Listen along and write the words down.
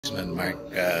Congressman Mark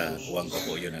Juan ko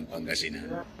po yun ng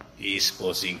Pangasinan. He is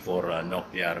posing for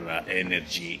nuclear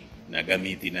energy na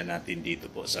gamitin na natin dito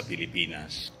po sa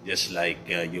Pilipinas. Just like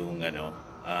yung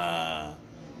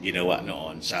ginawa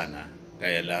noon sana.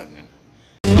 Kaya lang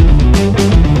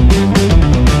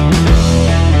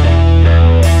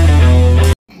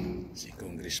si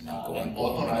Congressman Juan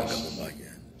po mga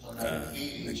kababayan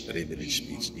nag-privilege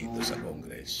speech dito sa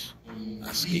Congress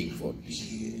asking for the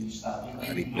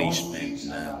replacement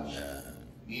ng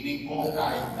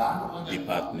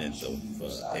Department of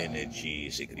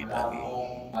Energy Secretary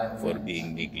for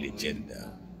being negligent.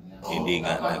 Hindi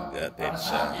nga nag-attend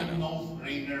sa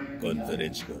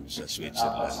conference doon sa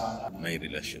Switzerland. May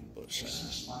relasyon po sa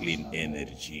clean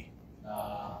energy.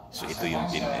 So ito yung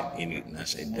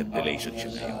nasa interpellation siya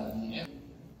ngayon.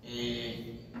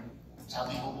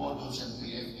 Sabi ko po doon sa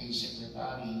PFA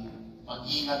Secretary,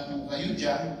 mag-ingat po kayo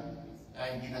dyan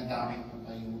dahil ginagamit po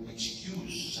kayo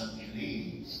excuse sa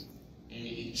delay.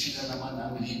 Sila naman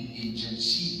ang lead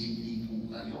agency, hindi po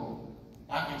kayo.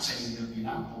 Bakit sa inyo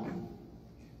tinapon?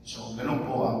 So, ganun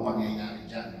po ang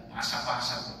pangyayari dyan.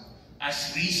 Pasa-pasa po.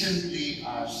 As recently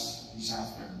as this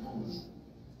afternoon,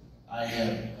 I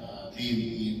have been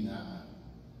in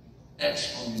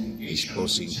text communication.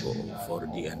 Exposing po for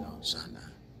the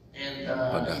sana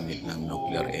paggamit ng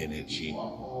nuclear energy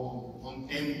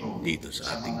dito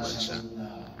sa ating bansa.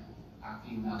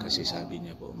 Kasi sabi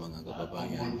niya po mga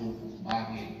kababayan,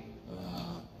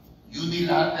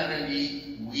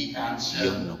 unilaterally we cancel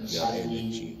yung nuclear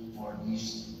energy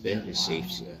very safe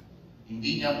siya.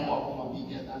 Hindi niya po ako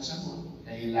mabigyan ng sagot.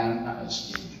 Kailangan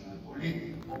naka-schedule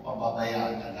ulit o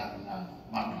pababayaan na lang na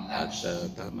mag-lunch.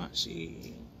 At tama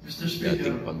si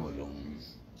dating Pangulong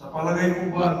sa palagay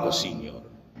ko ba Marcos Sr.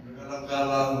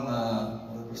 nagalang-galang na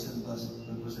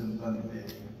representative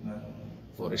na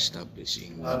for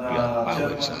establishing nuclear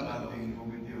power sana.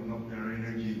 Committee on Nuclear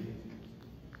Energy.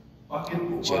 Bakit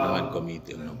po ba Chairman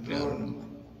Committee on Nuclear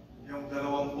yung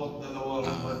 22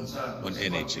 bansa on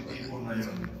energy ba? Na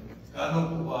yun, gaano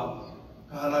po ba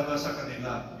kahalaga sa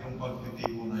kanila yung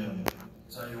pagtitipo na yun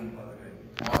sa iyong palagay?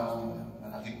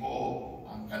 Malaki po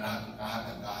ang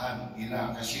kahalagahan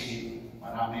nila kasi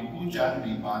marami po dyan,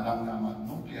 may balang na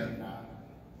mag-nuclear na.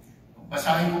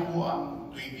 Basahin ko po ang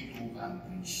 22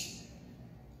 countries.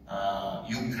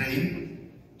 Ukraine,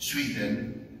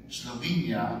 Sweden,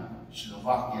 Slovenia,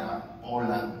 Slovakia,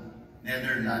 Poland,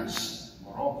 Netherlands,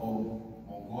 Morocco,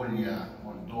 Mongolia,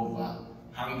 Moldova,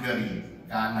 Hungary,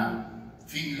 Ghana,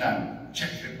 Finland,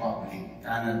 Czech Republic,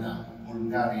 Canada,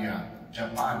 Bulgaria,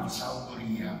 Japan, South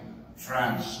Korea,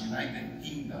 France, United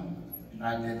Kingdom,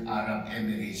 United Arab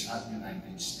Emirates at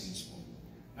United States po.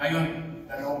 Ngayon,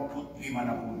 25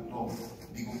 na po ito.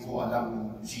 Hindi ko po alam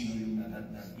kung sino yung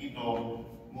nadagdag dito.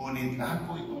 Ngunit lahat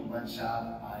po itong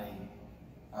bansa ay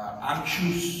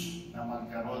anxious na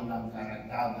magkaroon ng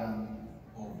karagdagang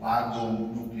o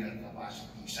bagong nuclear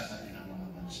capacity sa kanilang mga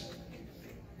bansa.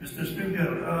 Mr.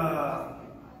 Speaker,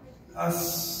 as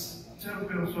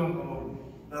chairperson of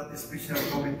that special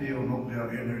committee on nuclear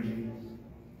energy,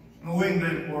 knowing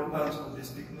the importance of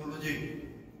this technology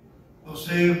to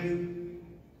save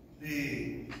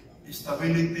the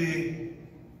stability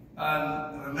and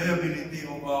reliability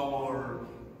of our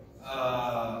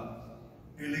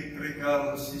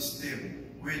electrical system,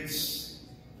 which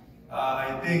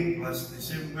I think last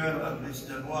December and this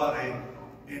January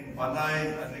in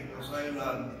Panay and Negros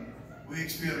Island, we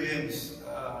experienced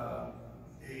a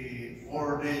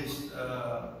 4 days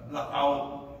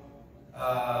blackout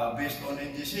based on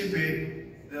NGCP.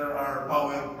 There are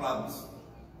power plants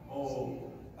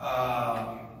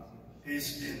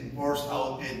is in forced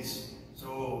outage,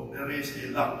 so there is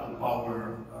a lack of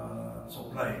power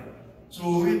supply.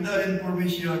 So with the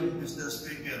information, Mr.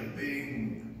 Speaker,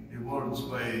 being divulged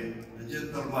by the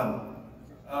gentleman,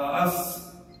 as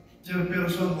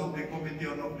chairperson of the Committee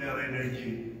on Nuclear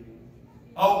Energy,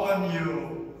 how can you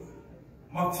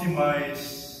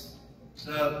maximize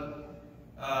that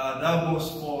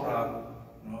Davos Forum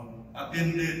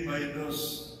attended by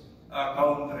those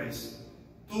countries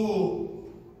to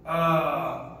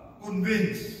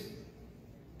convince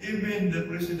even the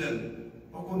president,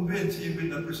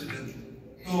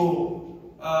 to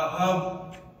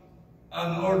have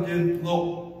an urgent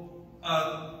look at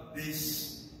this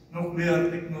nuclear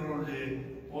technology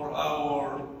for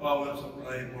our power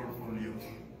supply portfolio?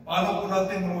 Paano po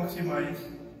natin ma-maximize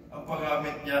ang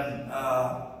paggamit yan,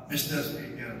 Mr.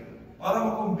 Speaker, para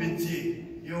makumbinsi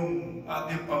yung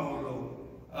ating Pangulo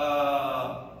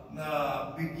na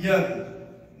bigyan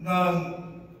ng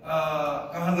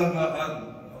kahalagaan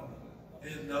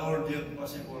in the urgent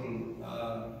possible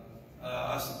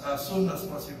as soon as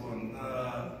possible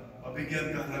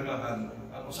mabigyan kahalagahan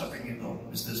ang usaping ito,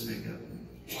 Mr. Speaker.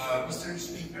 Mr.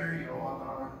 Speaker, Your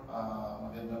Honor,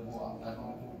 maganda po ang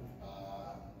tanong.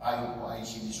 Tayo po ay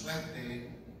siniswerte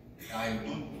dahil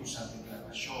dun po sa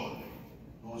deklarasyon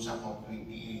doon sa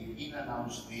COP28,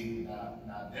 in-announce din na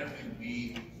there will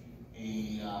be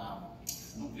a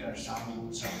nuclear summit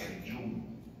sa Belgium,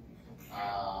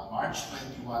 March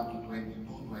 21 to 22,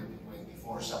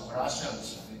 2024 sa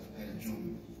Brussels, sa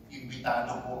Belgium.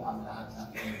 Imbitado po ang lahat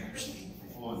ng members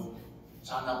doon.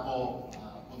 Sana po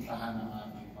puntahan ng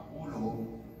ating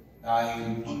Pangulo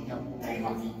dahil doon niya po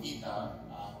makikita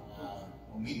ang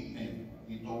commitment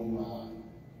nitong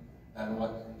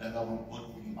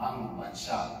 25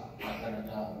 bansa na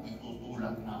talaga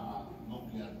itutulak na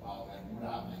nuclear power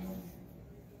mula ngayon.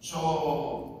 So,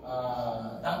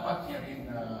 dapat niya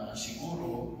rin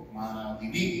siguro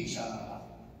madinig sa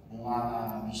mga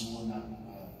mismo ng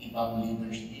ibang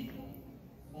leaders dito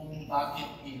kung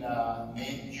bakit nila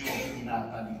medyo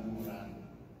tinatalikuran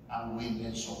ang wind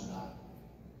and solar.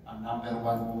 Ang number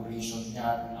one po reason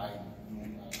niyan ay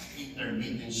yung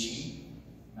intermittency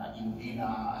na hindi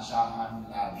naaasahan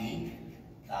lagi,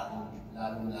 lalo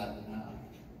na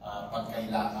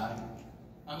pagkailangan.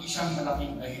 Ang isang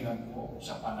malaking dahilan po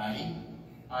sa panay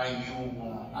ay yung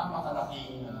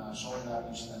napakalaking solar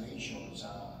installation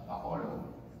sa Bacolod.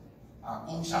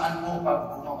 Kung saan po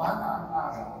pag bumaba na ang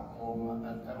araw o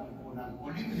nagkaroon po ng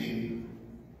kulimlim,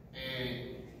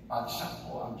 bagsak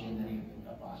po ang generating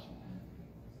capacity.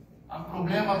 Ang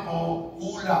problema po,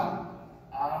 kulang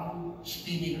ang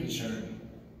spinning reserve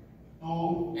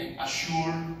to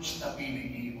assure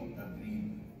stability of the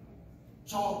grid.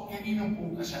 So, kanino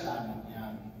pong kasalanan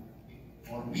yan?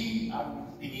 For me,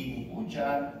 ang tingin ko po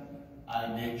dyan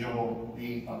ay medyo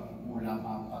may pagkukulang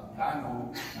ang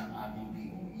pagplano ng ating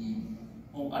DOE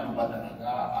kung ano ba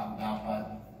talaga ang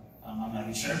dapat ang mga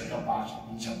reserve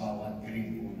capacity sa bawat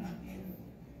grid po natin.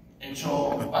 And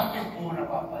so, bakit po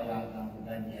napapayagang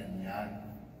ganyan yan?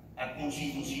 At kung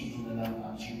sino-sino na lang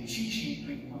ang sinisisi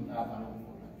tuwing magkakaroon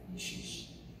po ng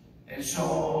crisis. And so,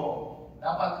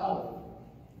 dapat po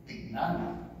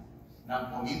tignan ng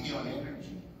Committee on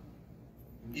Energy.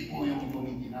 Hindi po yung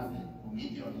committee natin,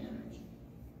 Committee on Energy.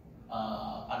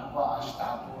 Ano ba ang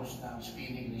status ng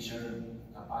spinning reserve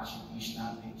capacities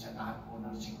natin sa lahat po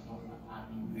ng sektor ng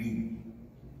ating grid?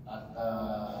 At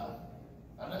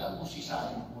talagang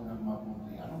kusisahin po ng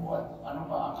mabuti. Ano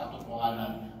ba ang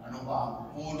katotohanan? Ano ba ang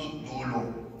pulot-dulo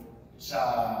sa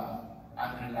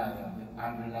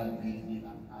unreliability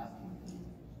ng ating grid?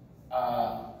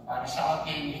 Para sa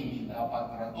akin, hindi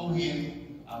dapat ratuhin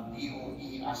ang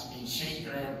DOE as a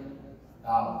sacred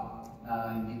cow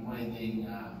na hindi pwedeng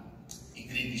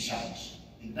i-criticize.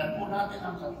 Tignan po natin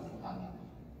ang katotohanan.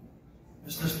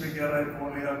 Mr. Speaker, I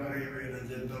fully agree with the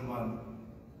gentleman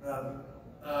that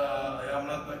I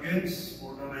am not against,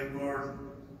 for the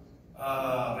record,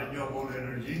 renewable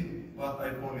energy, but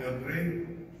I fully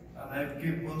agree. And I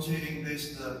keep on saying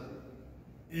this, that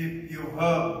if you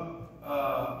have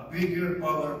bigger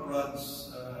power plants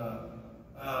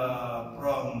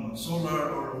from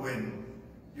solar or wind,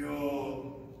 you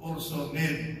also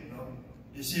need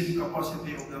the same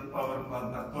capacity of the power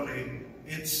plant. Actually,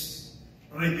 it's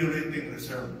regulating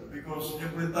reserve, because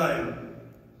every time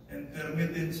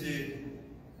intermittency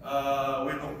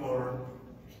will occur,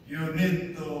 you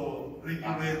need to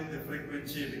regulate the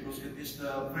frequency, because it is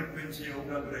the frequency of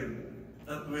the grid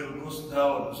that will goes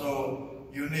down. So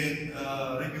you need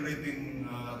regulating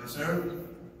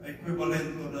reserve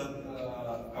equivalent to that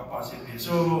capacity.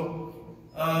 So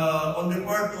on the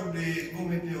part of the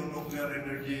Committee on Nuclear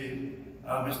Energy,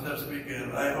 Mr.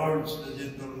 Speaker, I urge the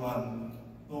gentleman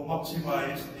to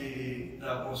maximize the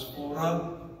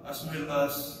Fora, as well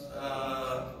as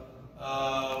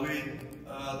with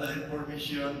the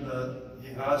information that he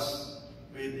has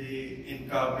with the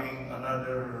incoming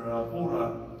another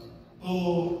Fora, to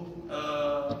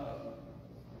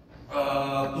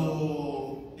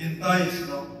entice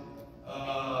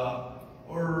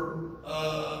or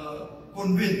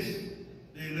convince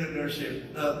the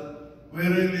leadership that we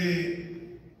really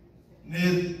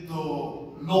need to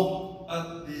look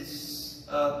at this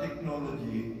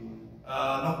technology,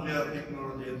 nuclear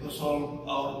technology, to solve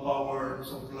our power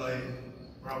supply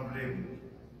problem.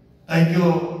 Thank you,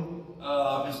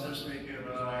 Mr. Speaker.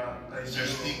 Mr.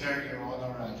 Speaker, Your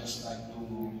Honor, I'd just like to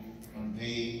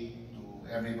convey to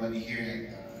everybody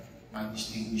here, my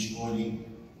distinguished colleague,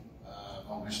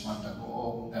 Congressman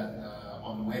Tagoog, that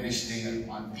on Wednesday at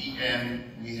 1 p.m.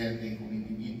 we had a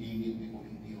committee meeting in the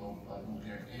Committee of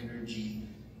Nuclear Energy.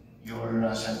 Your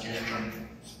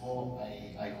suggestions po,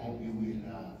 I hope you will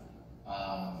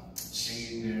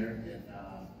say there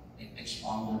and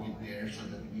expounded it there so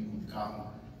that we would come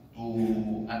to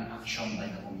an action by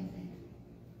the committee.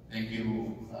 Thank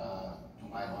you to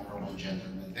my honorable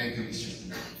gentlemen. Thank you, Mr.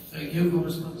 Speaker. Thank you,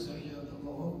 Congressman Saya.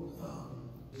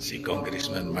 Si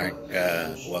Congressman Mark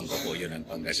Juanco po yun ng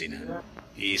Pangasinan.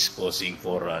 He is posing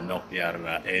for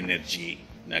nuclear energy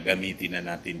na gamitin na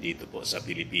natin dito po sa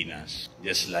Pilipinas.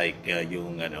 Just like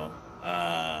yung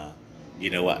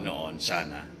ginawa noon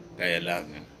sana. Kaya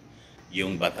lang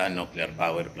yung Bataan Nuclear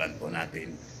Power Plant po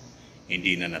natin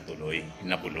hindi na natuloy,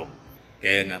 napulok.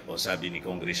 Kaya nga po sabi ni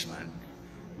Congressman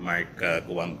Mark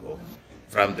Juanco,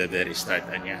 from the very start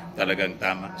niya, talagang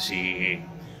tama si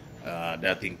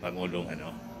dating Pangulong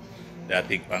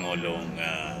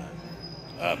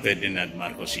Ferdinand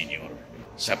Marcos Sr.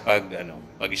 sa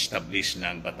pag-establish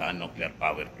ng Bataan Nuclear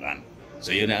Power Plant. So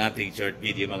yun ang ating short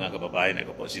video mga kababayan.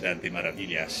 Ako po si Dante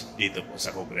Maravillas dito po sa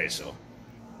Kongreso.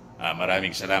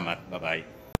 Maraming salamat.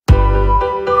 Bye-bye.